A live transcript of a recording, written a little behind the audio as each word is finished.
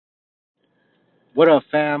What up,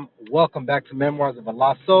 fam? Welcome back to Memoirs of a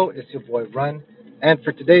Lost Soul. It's your boy Run. And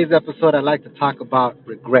for today's episode, I'd like to talk about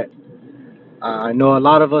regret. I know a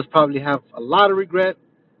lot of us probably have a lot of regret,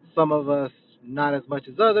 some of us not as much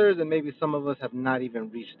as others, and maybe some of us have not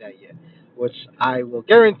even reached that yet, which I will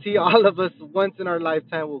guarantee all of us once in our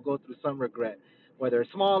lifetime will go through some regret, whether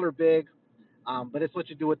it's small or big. But it's what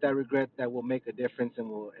you do with that regret that will make a difference and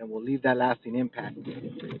will leave that lasting impact.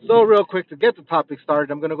 So real quick to get the topic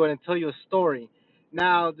started, I'm gonna go ahead and tell you a story.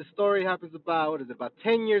 Now the story happens about what is it about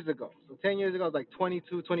 10 years ago. So 10 years ago I was like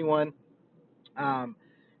 22, 21. Um,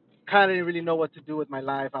 Kind of didn't really know what to do with my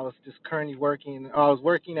life. I was just currently working. I was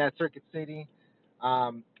working at Circuit City,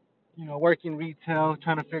 um, working retail,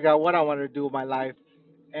 trying to figure out what I wanted to do with my life.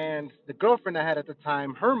 And the girlfriend I had at the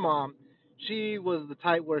time, her mom, she was the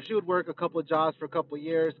type where she would work a couple of jobs for a couple of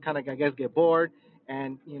years, kind of I guess get bored,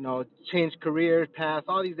 and change career paths,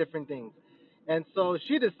 all these different things. And so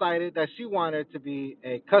she decided that she wanted to be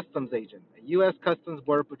a customs agent, a U.S. Customs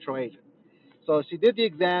Border Patrol agent. So she did the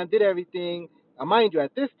exam, did everything. Mind you,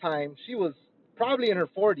 at this time, she was probably in her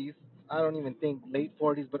 40s. I don't even think late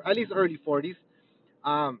 40s, but at least early 40s.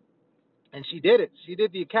 Um, and she did it. She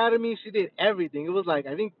did the academy. She did everything. It was like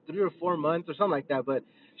I think 3 or 4 months or something like that. But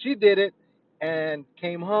she did it and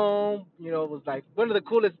came home. It was like one of the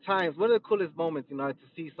coolest times, one of the coolest moments. To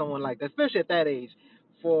see someone like that, especially at that age,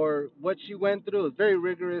 for what she went through. It was very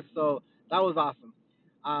rigorous. So that was awesome.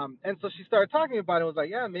 And so she started talking about it. And was like,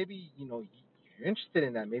 yeah, maybe you're interested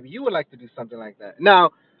in that. Maybe you would like to do something like that. Now,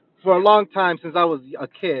 for a long time since I was a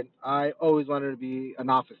kid, I always wanted to be an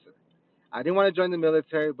officer. I didn't want to join the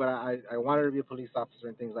military, but I wanted to be a police officer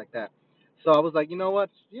and things like that. So I was like, you know what?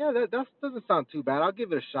 Yeah, that doesn't sound too bad. I'll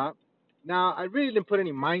give it a shot. Now, I really didn't put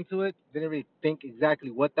any mind to it. Didn't really think exactly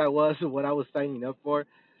what that was or what I was signing up for.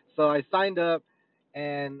 So I signed up,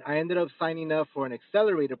 and I ended up signing up for an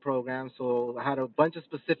accelerator program. So I had a bunch of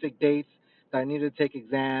specific dates that I needed to take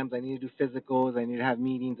exams, I needed to do physicals, I needed to have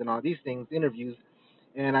meetings and all these things, interviews,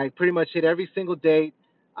 and I pretty much hit every single date.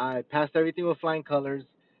 I passed everything with flying colors.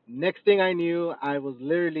 Next thing I knew, I was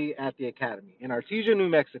literally at the academy in Artesia, New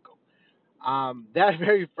Mexico. That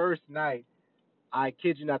very first night, I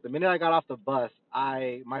kid you not, the minute I got off the bus,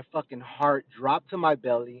 my fucking heart dropped to my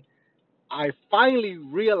belly. I finally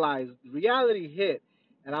realized reality hit,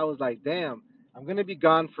 and I was like, damn, I'm gonna be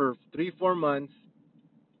gone for 3, 4 months.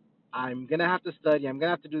 I'm gonna have to study. I'm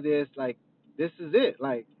gonna have to do this. Like, this is it.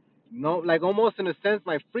 Like, no, like almost in a sense,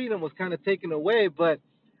 my freedom was kind of taken away, but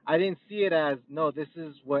I didn't see it as no. This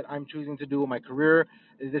is what I'm choosing to do with my career.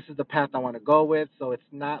 This is the path I want to go with. So it's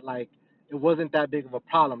not like it wasn't that big of a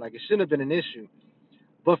problem. Like, it shouldn't have been an issue.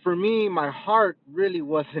 But for me, my heart really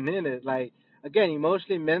wasn't in it. Like, again,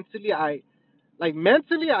 emotionally, mentally, I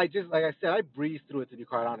just, like I said, I breezed through it, to be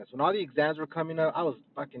quite honest. When all the exams were coming up, I was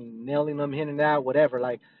fucking nailing them, hitting that, whatever.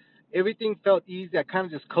 Like, everything felt easy. I kind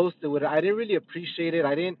of just coasted with it. I didn't really appreciate it.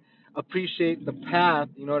 I didn't appreciate the path.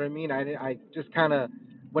 You know what I mean? I just kind of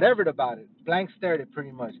whatevered about it. Blank stared it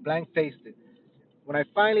pretty much. Blank faced it. When I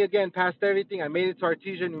finally again passed everything, I made it to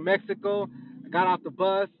Artesia, New Mexico. I got off the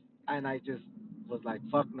bus and I just was like,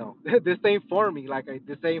 fuck no, this ain't for me.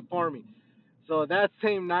 This ain't for me. So that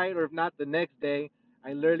same night, or if not the next day,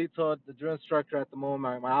 I literally told the drill instructor at the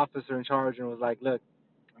moment, my officer in charge, and was like, look,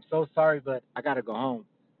 I'm so sorry, but I gotta go home.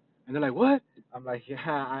 And they're like, what? I'm like,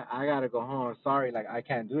 yeah, I gotta go home. I'm sorry, like I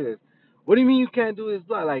can't do this. What do you mean you can't do this?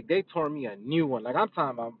 Blood? Like they tore me a new one. Like I'm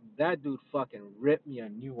talking about that dude fucking ripped me a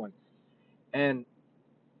new one. And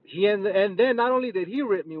and then not only did he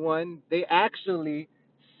rip me one, they actually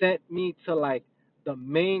sent me to like the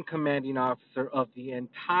main commanding officer of the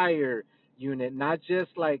entire unit, not just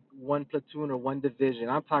like one platoon or one division.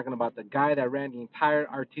 I'm talking about the guy that ran the entire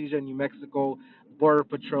Artesia, New Mexico Border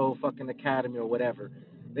Patrol fucking academy or whatever.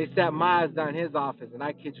 They sat my ass down in his office, and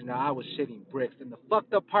I kid you not, I was shitting bricks. And the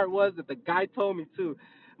fucked up part was that the guy told me too.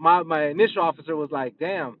 My initial officer was like,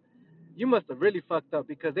 "Damn, you must have really fucked up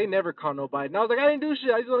because they never call nobody." And I was like, I didn't do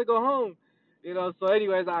shit. I just want to go home. So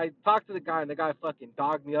anyways, I talked to the guy, and the guy fucking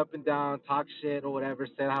dogged me up and down, talked shit or whatever,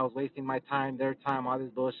 said I was wasting my time, their time, all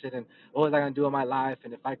this bullshit, and what was I going to do with my life,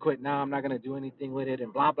 and if I quit now, I'm not going to do anything with it,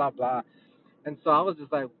 and blah, blah, blah. And so I was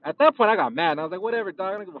just like, at that point, I got mad, and I was like, whatever,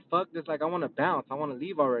 dog, I don't give a fuck. Just like, I want to bounce. I want to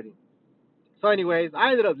leave already. So anyways,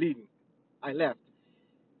 I ended up leaving. I left.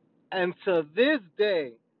 And to this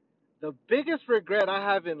day, the biggest regret I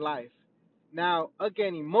have in life. Now,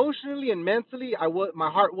 again, emotionally and mentally, my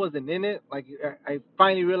heart wasn't in it. Like I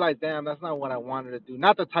finally realized, damn, that's not what I wanted to do.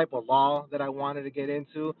 Not the type of law that I wanted to get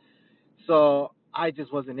into. So I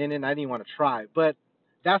just wasn't in it. And I didn't want to try. But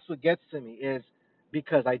that's what gets to me is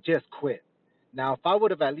because I just quit. Now, if I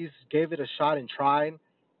would have at least gave it a shot and tried,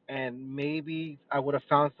 and maybe I would have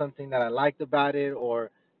found something that I liked about it,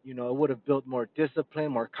 or it would have built more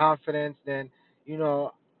discipline, more confidence. Then, you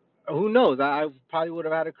know, who knows? I probably would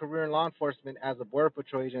have had a career in law enforcement as a border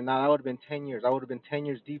patrol agent. Now that would have been 10 years. I would have been 10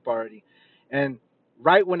 years deep already. And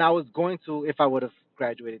right when I was going to, if I would have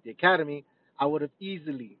graduated the academy, I would have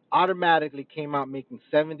easily, automatically came out making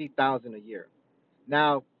 70,000 a year.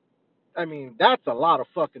 Now, I mean, that's a lot of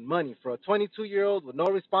fucking money for a 22-year-old with no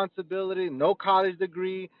responsibility, no college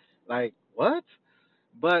degree. Like, what?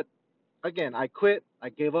 But again, I quit. I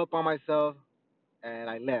gave up on myself and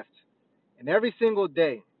I left. And every single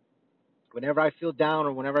day, whenever I feel down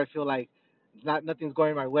or whenever I feel like nothing's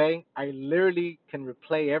going my way, I literally can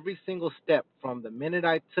replay every single step from the minute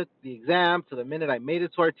I took the exam to the minute I made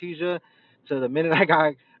it to Artesia to the minute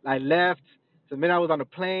I left to the minute I was on the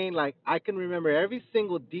plane. Like, I can remember every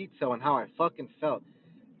single detail on how I fucking felt.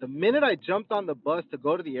 The minute I jumped on the bus to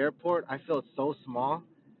go to the airport, I felt so small.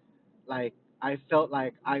 Like, I felt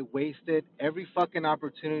like I wasted every fucking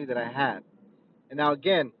opportunity that I had. And now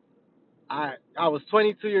again, I was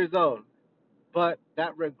 22 years old, but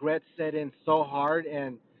that regret set in so hard.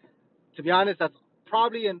 And to be honest, that's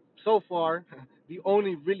probably in so far the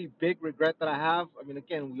only really big regret that I have. I mean,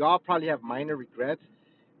 again, we all probably have minor regrets,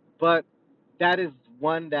 but that is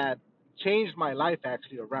one that changed my life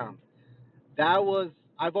actually around. That was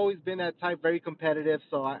I've always been that type, very competitive,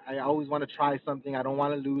 so I always want to try something. I don't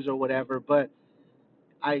want to lose or whatever, but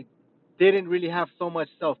I didn't really have so much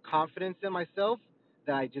self confidence in myself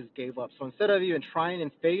that I just gave up. So instead of even trying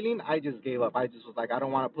and failing, I just gave up. I just was like, I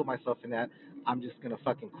don't want to put myself in that. I'm just gonna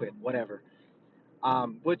fucking quit, whatever.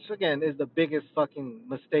 Which again is the biggest fucking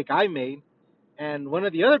mistake I made. And one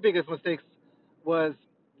of the other biggest mistakes was,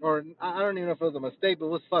 or I don't even know if it was a mistake, but it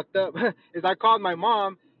was fucked up, is I called my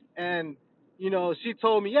mom and, she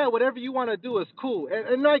told me, yeah, whatever you want to do is cool.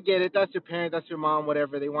 And I get it. That's your parent, that's your mom,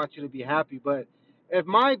 whatever. They want you to be happy. But if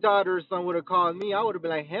my daughter or son would have called me, I would have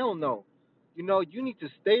been like, hell no. You need to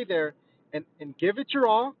stay there and give it your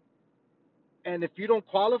all, and if you don't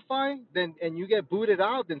qualify, then and you get booted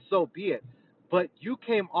out, then so be it. But you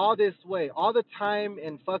came all this way, all the time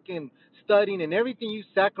and fucking studying and everything you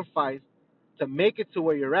sacrificed to make it to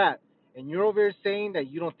where you're at, and you're over here saying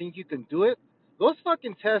that you don't think you can do it. Those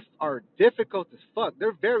fucking tests are difficult as fuck.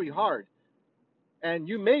 They're very hard, and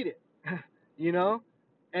you made it, you know.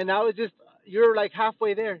 And now it's just you're like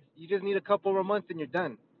halfway there. You just need a couple more months and you're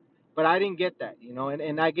done. But I didn't get that,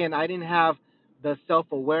 and again, I didn't have the self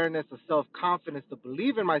awareness, the self confidence to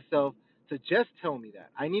believe in myself to just tell me that.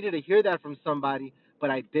 I needed to hear that from somebody, but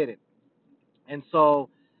I didn't. And so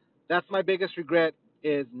that's my biggest regret,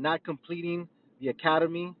 is not completing the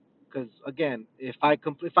academy. Because again, if I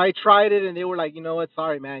tried it and they were like, you know what,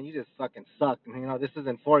 sorry man, you just fucking suck, this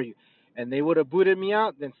isn't for you, and they would have booted me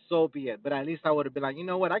out, then so be it. But at least I would have been like, you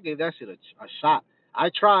know what, I gave that shit a shot. I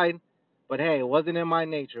tried, but hey, it wasn't in my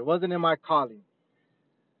nature, it wasn't in my calling.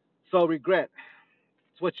 So regret,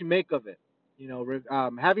 it's what you make of it.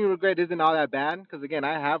 Having regret isn't all that bad, because again,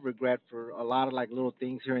 I have regret for a lot of like little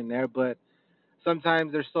things here and there, but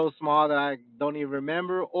sometimes they're so small that I don't even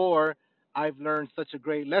remember, or I've learned such a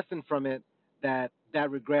great lesson from it that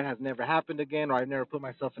that regret has never happened again, or I've never put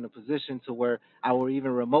myself in a position to where I will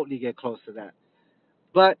even remotely get close to that.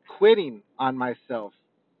 But quitting on myself,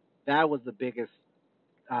 that was the biggest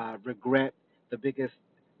regret, the biggest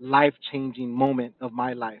life changing moment of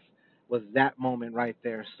my life was that moment right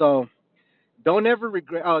there. So don't ever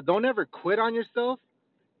regret, don't ever quit on yourself.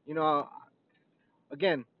 You know,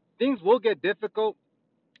 again, things will get difficult,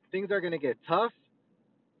 things are going to get tough,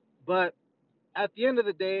 but at the end of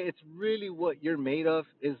the day, it's really what you're made of,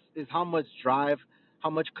 is how much drive, how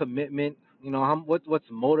much commitment, what's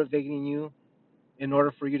motivating you in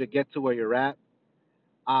order for you to get to where you're at.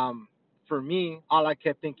 Um, for me, all I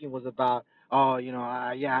kept thinking was about, oh,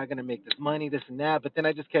 yeah, I'm gonna make this money, this and that. But then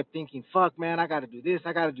I just kept thinking, fuck, man, I gotta do this,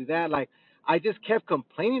 I gotta do that. Like, I just kept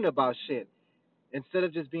complaining about shit instead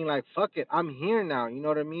of just being like, fuck it, I'm here now. You know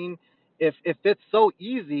what I mean? If it's so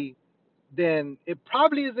easy, then it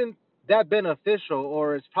probably isn't that beneficial,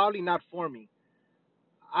 or it's probably not for me.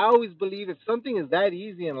 I always believe if something is that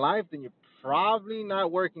easy in life, then you're probably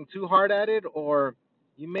not working too hard at it, or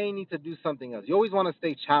you may need to do something else. You always want to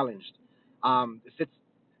stay challenged. If it's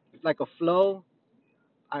like a flow,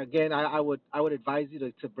 again, I would advise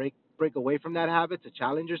you to break away from that habit, to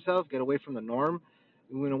challenge yourself, get away from the norm.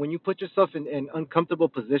 When you put yourself in uncomfortable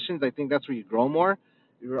positions, I think that's where you grow more.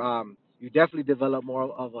 You definitely develop more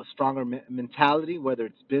of a stronger mentality, whether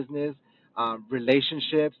it's business,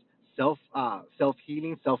 relationships, self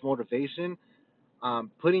healing, self motivation.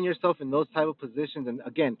 Putting yourself in those type of positions, and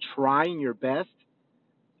again, trying your best,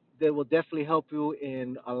 that will definitely help you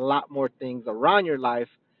in a lot more things around your life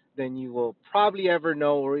than you will probably ever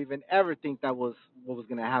know or even ever think that was what was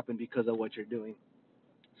going to happen because of what you're doing.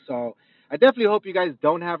 So I definitely hope you guys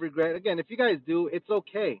don't have regret. Again, if you guys do, it's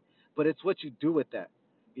okay, but it's what you do with that.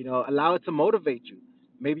 Allow it to motivate you.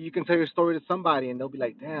 Maybe you can tell your story to somebody and they'll be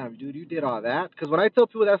like, "Damn, dude, you did all that." Because when I tell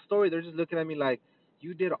people that story, they're just looking at me like,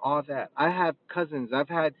 "You did all that." I have cousins, I've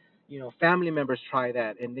had family members try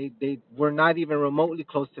that, and they were not even remotely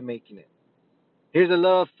close to making it. Here's a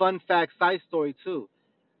little fun fact, side story too.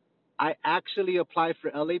 I actually applied for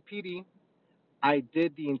LAPD. I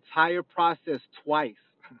did the entire process twice.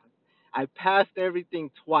 I passed everything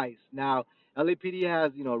twice. Now, LAPD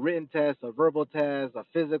has, written tests, a verbal test, a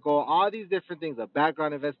physical, all these different things, a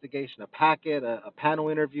background investigation, a packet, a panel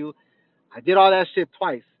interview. I did all that shit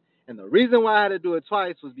twice. And the reason why I had to do it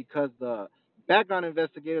twice was because the background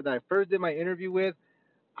investigator that I first did my interview with,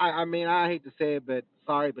 I mean, I hate to say it, but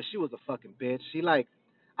sorry, but she was a fucking bitch.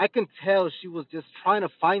 I can tell she was just trying to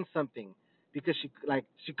find something because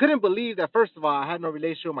she couldn't believe that. First of all, I had no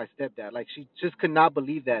relationship with my stepdad. Like she just could not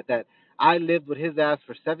believe that I lived with his ass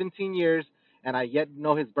for 17 years and I yet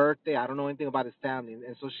know his birthday. I don't know anything about his family,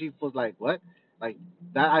 and so she was like, "What?" Like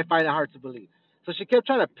that. I find it hard to believe. So she kept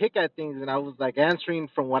trying to pick at things, and I was like answering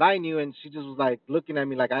from what I knew, and she just was like looking at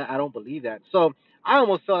me like I don't believe that. So I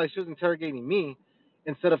almost felt like she was interrogating me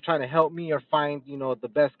instead of trying to help me or find, the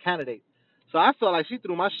best candidate. So I felt like she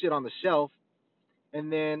threw my shit on the shelf.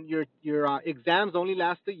 And then your exams only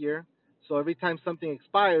last a year. So every time something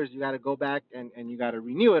expires, you got to go back and you got to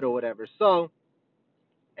renew it or whatever. So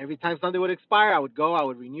every time something would expire, I would go, I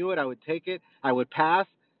would renew it, I would take it, I would pass.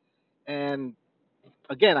 And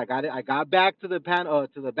again, I got it. I got back to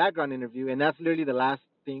to the background interview, and that's literally the last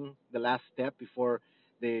thing, the last step before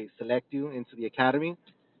they select you into the academy.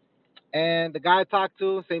 And the guy I talked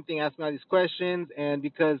to, same thing, asked me all these questions, and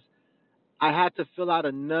because I had to fill out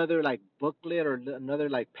another like booklet or another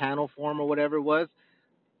like panel form or whatever it was.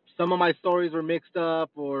 Some of my stories were mixed up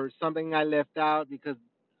or something I left out because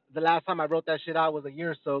the last time I wrote that shit out was a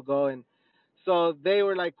year or so ago, and so they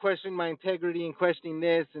were like questioning my integrity and questioning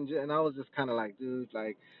this, and I was just kind of like, dude,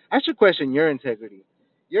 like I should question your integrity.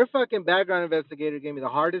 Your fucking background investigator gave me the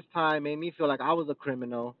hardest time, made me feel like I was a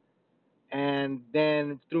criminal, and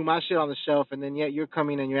then threw my shit on the shelf, and then yet you're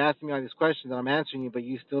coming and you're asking me all these questions and I'm answering you, but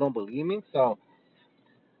you still don't believe me. So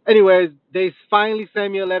anyways, they finally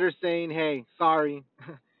sent me a letter saying, "Hey, sorry,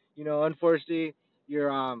 unfortunately,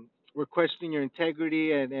 you're we're questioning your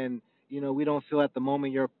integrity, and we don't feel at the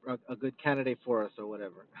moment you're a good candidate for us or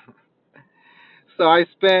whatever." So I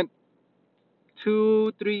spent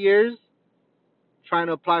 2 3 years trying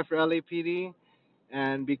to apply for LAPD,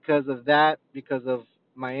 and because of that, because of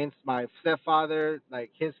my stepfather,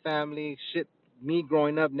 like his family, shit, me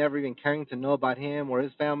growing up never even caring to know about him or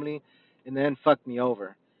his family, and then fucked me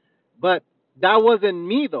over. But that wasn't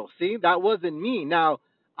me though. See, that wasn't me. Now,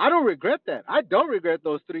 I don't regret that. I don't regret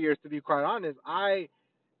those 3 years, to be quite honest. I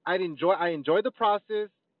enjoyed the process,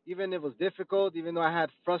 even if it was difficult, even though I had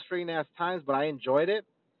frustrating ass times, but I enjoyed it.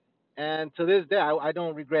 And to this day, I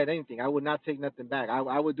don't regret anything. I would not take nothing back.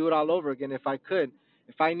 I would do it all over again if I could.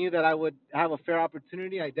 If I knew that I would have a fair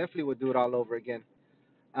opportunity, I definitely would do it all over again.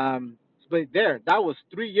 Um, but that was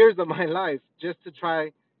 3 years of my life just to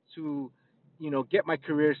try to, get my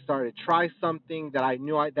career started, try something that I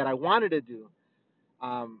knew that I wanted to do,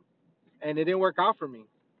 um, and it didn't work out for me.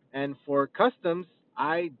 And for customs,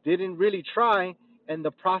 I didn't really try, and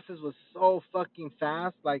the process was so fucking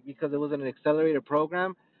fast, like because it was an accelerated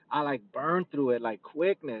program. I like burned through it like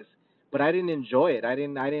quickness, but I didn't enjoy it. I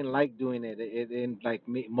didn't like doing it. It didn't like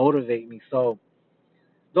motivate me. So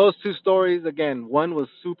those two stories again, one was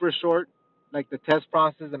super short, like the test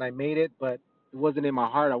process, and I made it, but it wasn't in my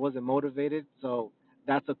heart. I wasn't motivated, so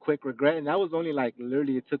that's a quick regret. And that was only like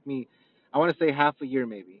literally, it took me, I want to say half a year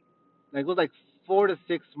maybe. Like it was like 4 to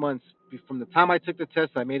 6 months from the time I took the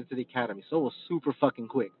test. I made it to the academy, so it was super fucking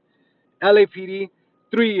quick. LAPD,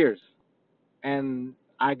 3 years, and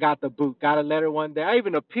I got the boot. Got a letter one day. I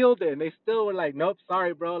even appealed it, and they still were like, "Nope,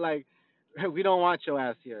 sorry, bro. Like, we don't want your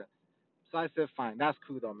ass here." So I said, "Fine, that's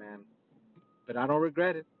cool though, man." But I don't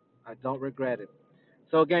regret it. I don't regret it.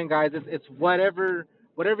 So again, guys, it's whatever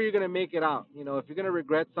you're gonna make it out. If you're gonna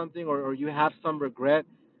regret something or you have some regret,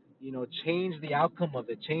 change the outcome of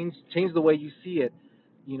it. Change the way you see it.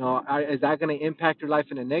 Is that gonna impact your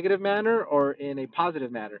life in a negative manner or in a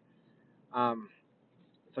positive manner? Um,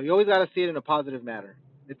 so you always gotta see it in a positive manner.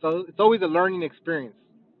 It's always a learning experience.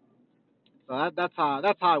 So that's how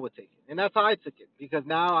I would take it, and that's how I took it because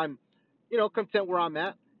now I'm, content where I'm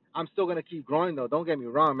at. I'm still gonna keep growing though. Don't get me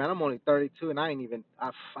wrong, man. I'm only 32, and I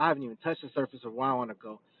haven't even touched the surface of where I want to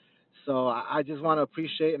go. So I just want to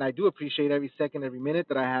appreciate, and I do appreciate every second, every minute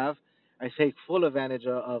that I have. I take full advantage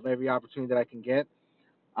of every opportunity that I can get.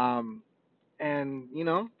 Um, and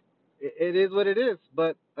it is what it is.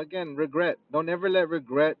 But again, regret. Don't ever let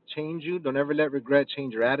regret change you. Don't ever let regret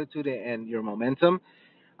change your attitude and your momentum.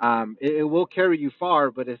 It will carry you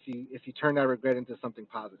far, but if you turn that regret into something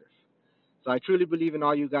positive. So I truly believe in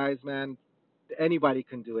all you guys, man. Anybody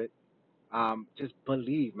can do it. Just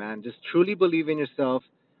believe, man. Just truly believe in yourself.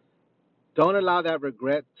 Don't allow that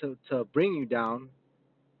regret to bring you down,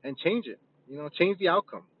 and change it. Change the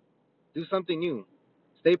outcome. Do something new.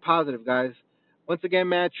 Stay positive, guys. Once again,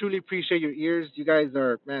 man, truly appreciate your ears. You guys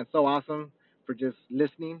are, man, so awesome for just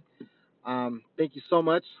listening. Thank you so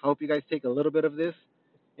much. I hope you guys take a little bit of this.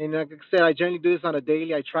 And like I said, I generally do this on a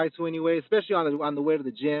daily. I try to anyway, especially on the way to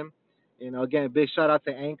the gym. Again, big shout out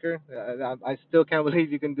to Anchor. I still can't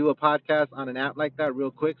believe you can do a podcast on an app like that real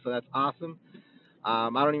quick. So that's awesome. I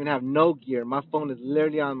don't even have no gear. My phone is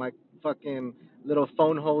literally on my fucking little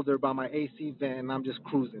phone holder by my AC vent, and I'm just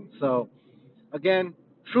cruising. So again,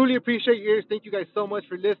 truly appreciate your ears. Thank you guys so much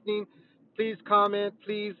for listening. Please comment.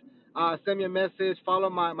 Please send me a message. Follow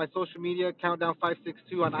my social media,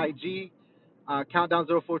 Countdown562 on IG,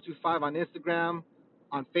 Countdown0425 on Instagram.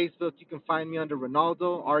 On Facebook, you can find me under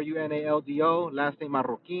Ronaldo, Runaldo, last name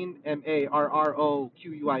Marroquin,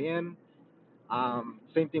 Marroquin.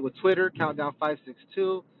 Same thing with Twitter,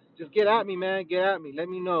 Countdown562. Just get at me, man. Get at me. Let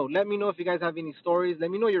me know. Let me know if you guys have any stories.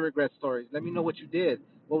 Let me know your regret stories. Let me know what you did.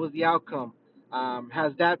 What was the outcome?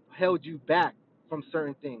 Has that held you back from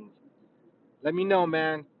certain things? Let me know,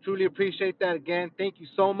 man. Truly appreciate that again. Thank you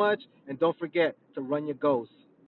so much. And don't forget to run your goals.